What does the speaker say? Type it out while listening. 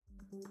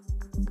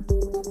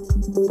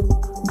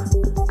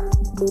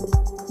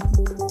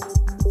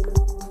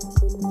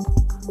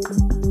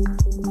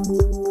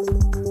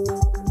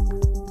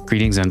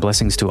Greetings and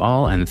blessings to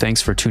all, and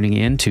thanks for tuning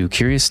in to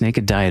Curious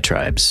Naked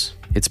Diatribes.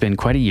 It's been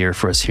quite a year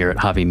for us here at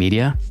Javi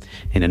Media,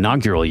 an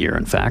inaugural year,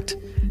 in fact.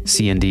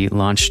 CND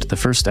launched the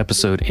first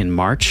episode in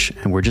March,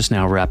 and we're just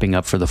now wrapping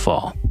up for the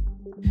fall.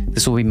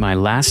 This will be my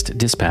last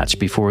dispatch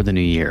before the new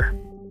year.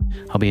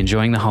 I'll be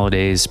enjoying the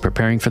holidays,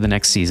 preparing for the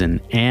next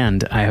season,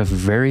 and I have a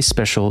very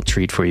special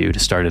treat for you to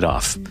start it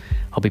off.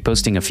 I'll be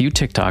posting a few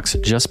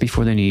TikToks just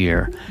before the new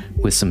year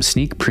with some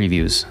sneak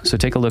previews, so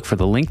take a look for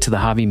the link to the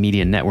Javi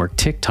Media Network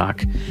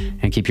TikTok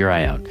and keep your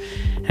eye out.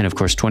 And of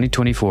course,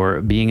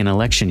 2024 being an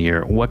election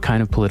year, what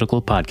kind of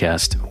political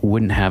podcast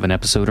wouldn't have an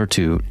episode or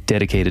two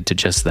dedicated to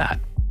just that?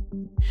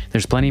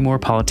 There's plenty more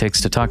politics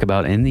to talk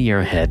about in the year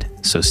ahead,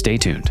 so stay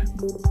tuned.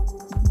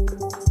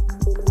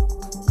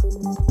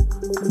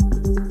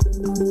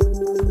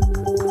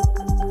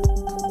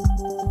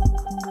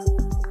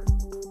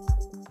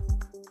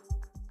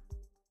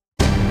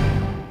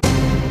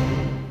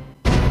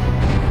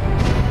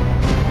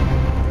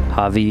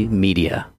 Javi Media.